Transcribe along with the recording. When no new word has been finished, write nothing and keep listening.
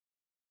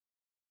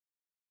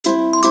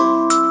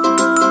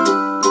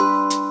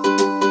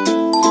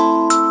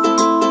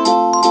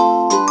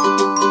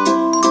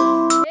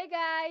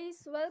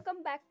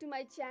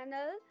My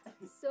channel.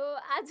 So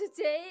आज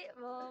चाहिँ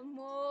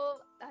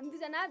हामी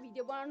दुईजना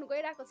भिडियो बनाउनु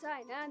गइरहेको छ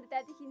होइन। अन्त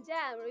त्यहाँदेखि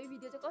चाहिँ हाम्रो यो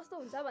भिडियो चाहिँ कस्तो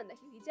हुन्छ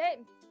भन्दाखेरि चाहिँ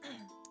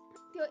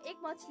त्यो एक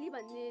मछली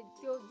भन्ने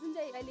त्यो जुन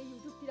चाहिँ अहिले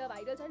युट्युबतिर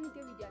भाइरल छ नि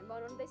त्यो भिडियो हामी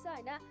बनाउँदैछ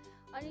होइन।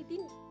 अनि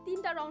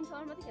तीनवटा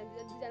राउन्डसम्म मात्रै खेल्छ,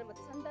 दुईजना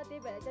मात्रै छ नि त, त्यही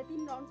भएर चाहिँ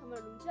 3 राउन्डसम्म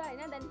हुन्छ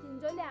होइन। त्यहाँदेखि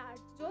जो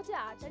चाहिँ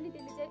हार्छ नि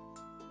त्यसले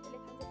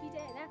खान्छ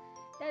पिजाइ होइन।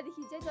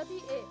 त्यहाँदेखि चाहिँ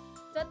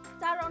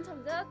 4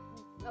 राउन्डसम्म छ।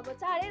 अब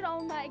 4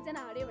 राउन्डमा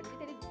एकजना हार्यो भने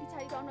त्यसले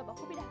पछाडि राउन्डमा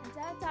भक्कु पिठा खान्छ।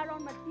 4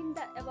 राउन्डमा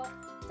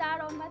 4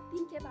 राउन्डमा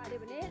 3 खेप हार्यो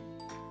भने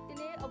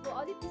त्यसले अब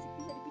अलिक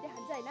पछाडि पिठा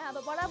खान्छ होइन। अब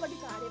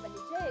बराबरीको हार्यो भने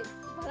चाहिँ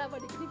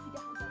बराबरी पनि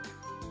पिठा खान्छ।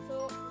 सो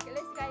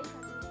लेट्स गाइस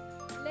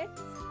लेट्स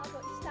अब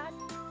स्टार्ट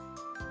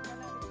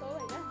बनाउँदैछौँ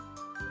होइन।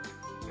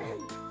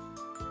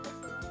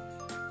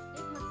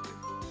 एक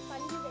मछली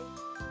पानी में गई,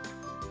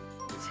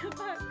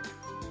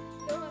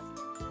 दो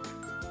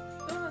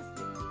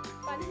मछली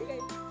पानी में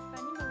गई,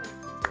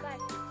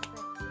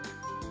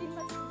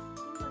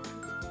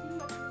 तीन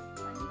मछली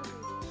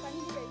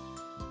पानी में गई,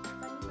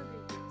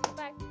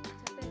 छपैक,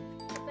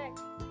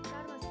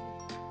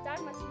 चार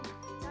मछली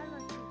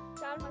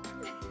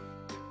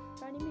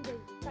पानी में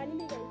गई,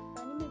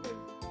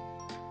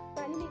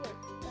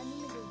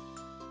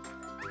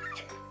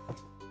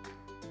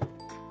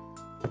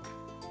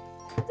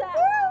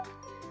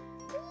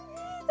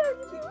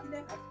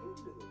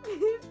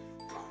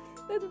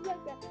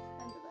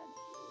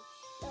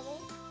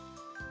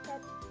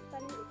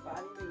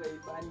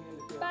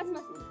 पाँच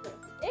मछली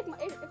एक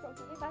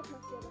मछली 5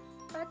 मछली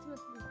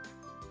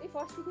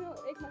फर्स्ट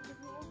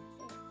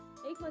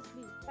एक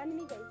मछली पानी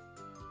में गई,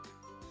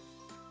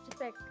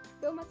 छपैक,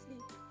 दो मछली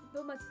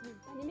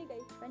पानी में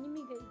गई,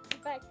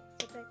 छपैक,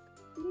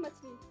 तीन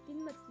मछली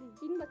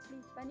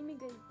पानी में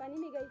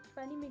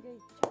गई,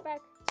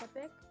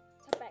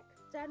 छपैक,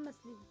 चार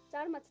मछली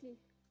पानी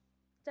में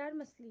गई, छपैक, 5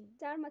 मछली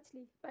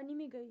ओए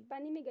तीन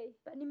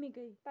के भएन,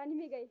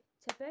 4 के भयो,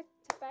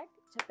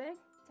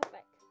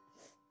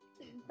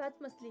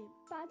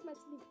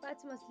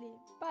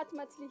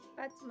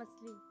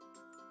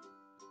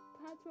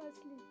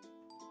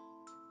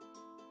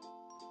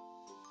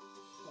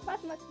 5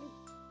 मछली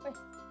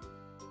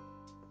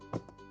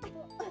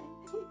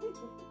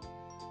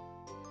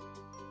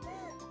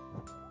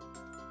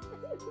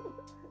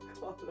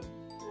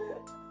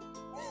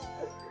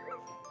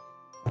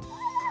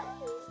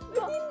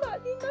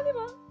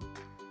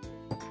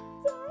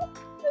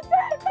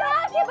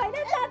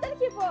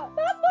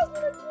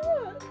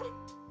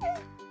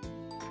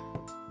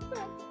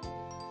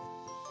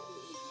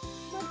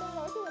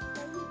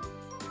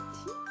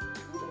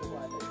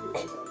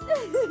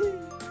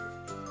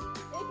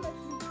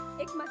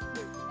एक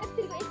मछली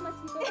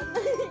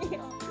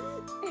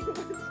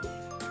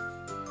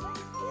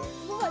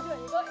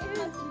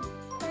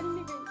पानी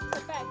में गई,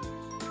 छपैक,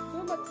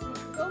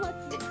 दो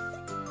मछली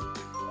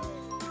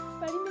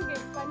पानी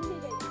में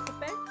गई,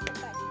 छपैक,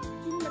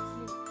 तीन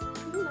मछली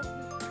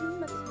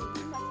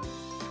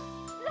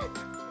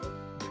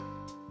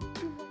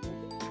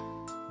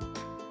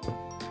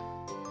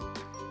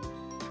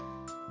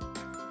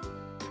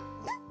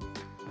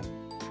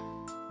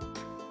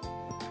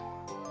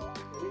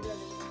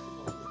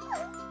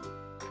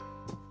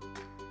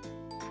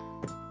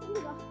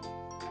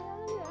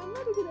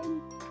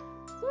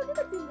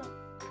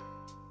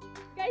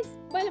गाइस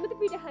मैले मात्रै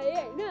पिठा खाएँ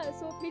होइन।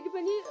 सो फेरि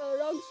पनि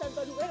राउन्ड स्टार्ट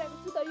गर्नु गइरहेको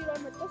छु। तर यो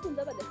राउन्डमा चाहिँ कस्तो हुन्छ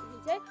भन्दाखेरि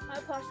चाहिँ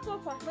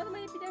फर्स्टमा त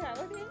मैले पिठा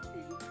खाएको थिएँ,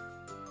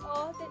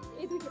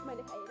 2 खेप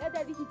मैले खाएँ होइन।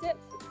 त्यहाँदेखि चाहिँ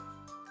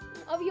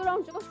अब यो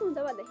राउन्ड चाहिँ कस्तो हुन्छ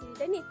भन्दाखेरि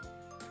चाहिँ नि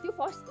त्यो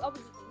फर्स्ट अब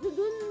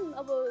जुन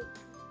अब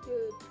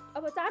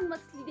 4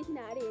 मछलीदेखि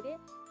हारेँ अरे,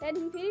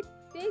 त्यहाँदेखि फेरि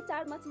त्यही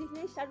 4 मछलीदेखि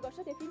नै स्टार्ट गर्छ,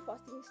 त्यो फेरि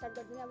फर्स्टदेखि स्टार्ट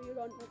गर्दैन। अब यो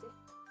राउन्डमा चाहिँ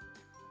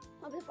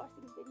अब चाहिँ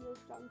फर्स्टदेखि फेरि यो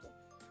राउन्ड चाहिँ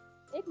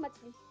एक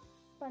मछली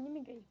पानी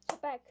में गई,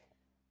 छपैक,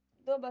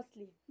 दो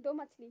मछली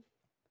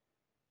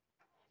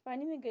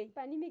पानी में गई,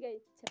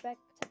 छपैक,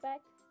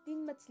 तीन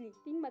मछली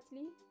पानी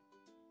में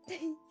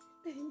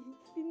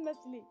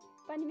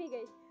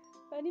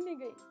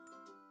गई,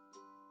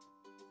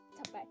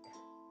 छपैक,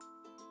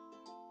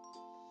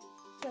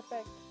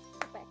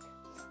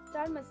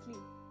 चार मछली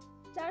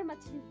पानी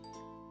में गई,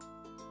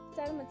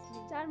 छपैक,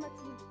 5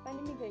 मछली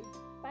पानी में गई,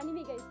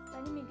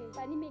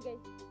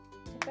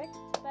 छपैक,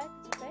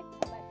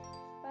 6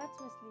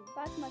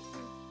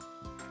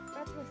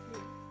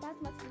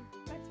 मछली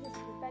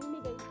पानी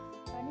में गई,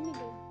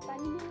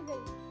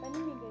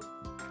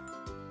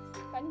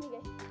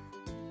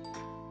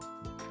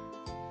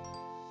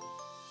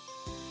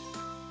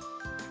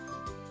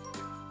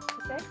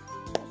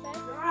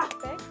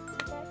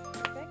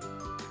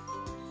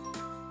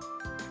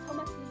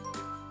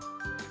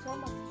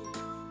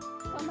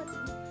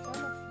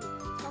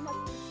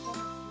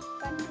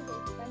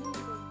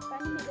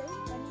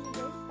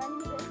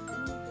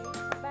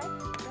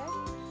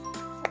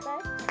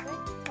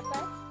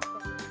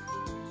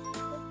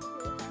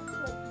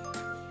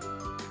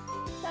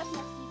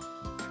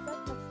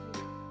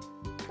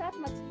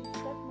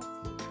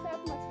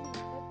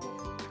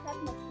 सात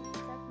मछली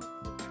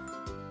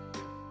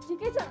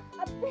ठिकै छ।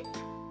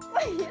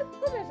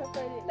 यस्तो रहेछ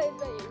कहिले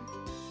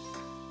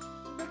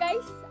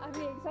गाइस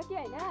हामी हेरिसक्यो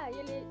होइन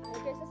यसले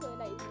हालेको रहेछ सो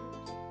यसलाई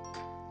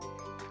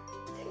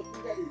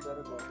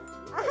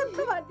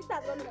आफ्नो भाती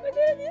साथ गर्नु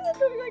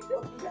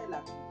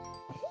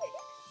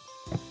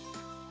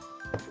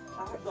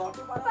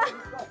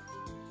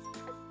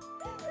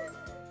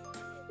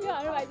यो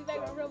हाम्रो भाइजी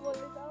ब्याकग्राउन्डबाट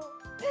बोल्दैछ हो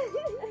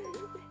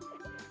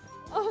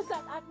अब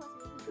 7-8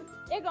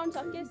 मछली एक राउन्ड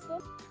सक्यो यसको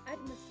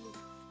 8 मछली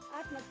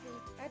 8 मछली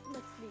 8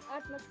 मछली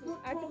 8 मछली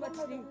 8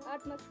 मछली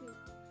 8 मछली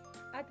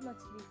 8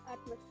 मछली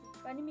 8 मछली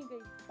पानी में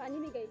गई पानी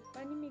में गई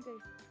पानी में गई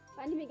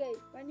पानी में गई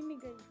पानी में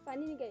गई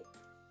पानी में गई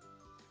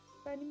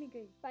पानी में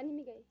गई पानी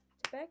में गई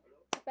छपैक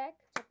छपैक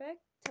छपैक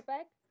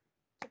छपैक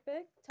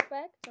छपैक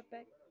छपैक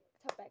छपैक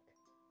छपैक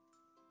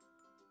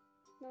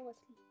 9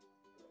 मछली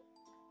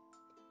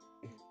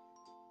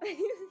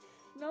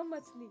 9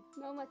 मछली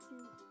 9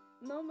 मछली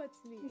 9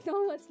 मछली 9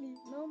 मछली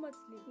 9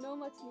 मछली 9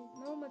 मछली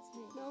 9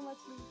 मछली 9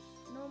 मछली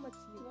 9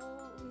 मछली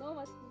 9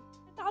 मछली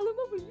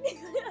तालुमा फुल्ने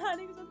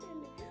हानेको छ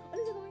त्यसले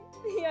अनि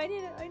चाहिँ हैन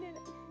हैन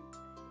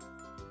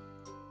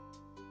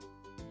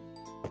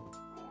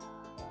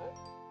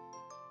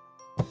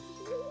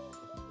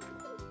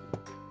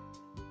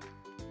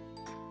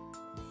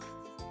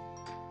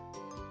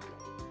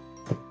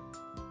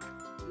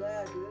ला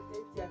त्यो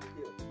चाहिँ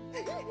च्याप्थ्यो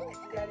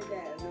गाडी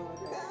चाहिँ हेर्नु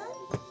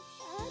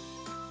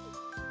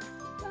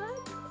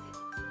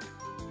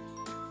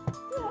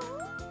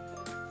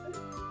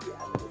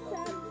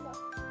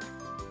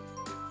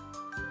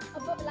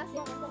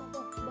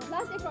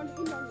लास्ट एक राउन्ड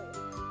 3 राउन्ड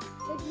भयो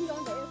एक 2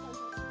 राउन्ड भयो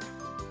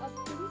अब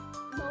फेरि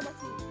 9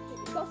 मछली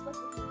 10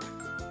 मछली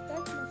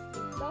 10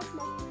 मछली 10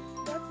 मछली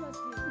 10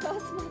 मछली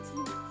 10 मछली 10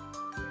 मछली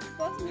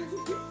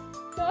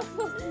 10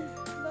 मछली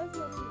 10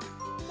 मछली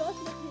 10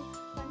 मछली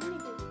पानी में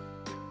गई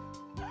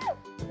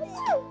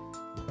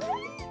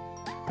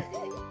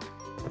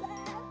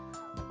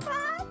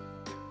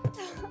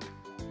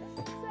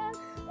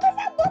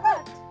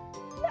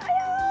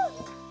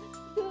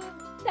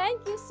Thank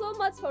you so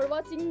much for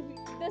watching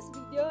this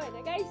video हैन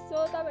गाइस सो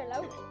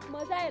तपाईहरुलाई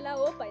मजा आयो होला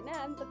होप हैन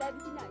अनि त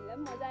त्यहाँदेखि हामीलाई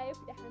पनि मजा आयो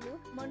भिडियो खानु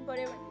मन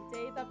पर्यो भने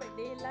चाहिँ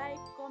तपाईहरुले लाइक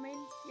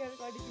कमेन्ट शेयर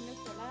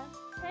गरिदिनुस् होला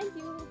thank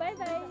you bye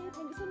bye thank you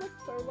so much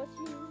for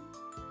watching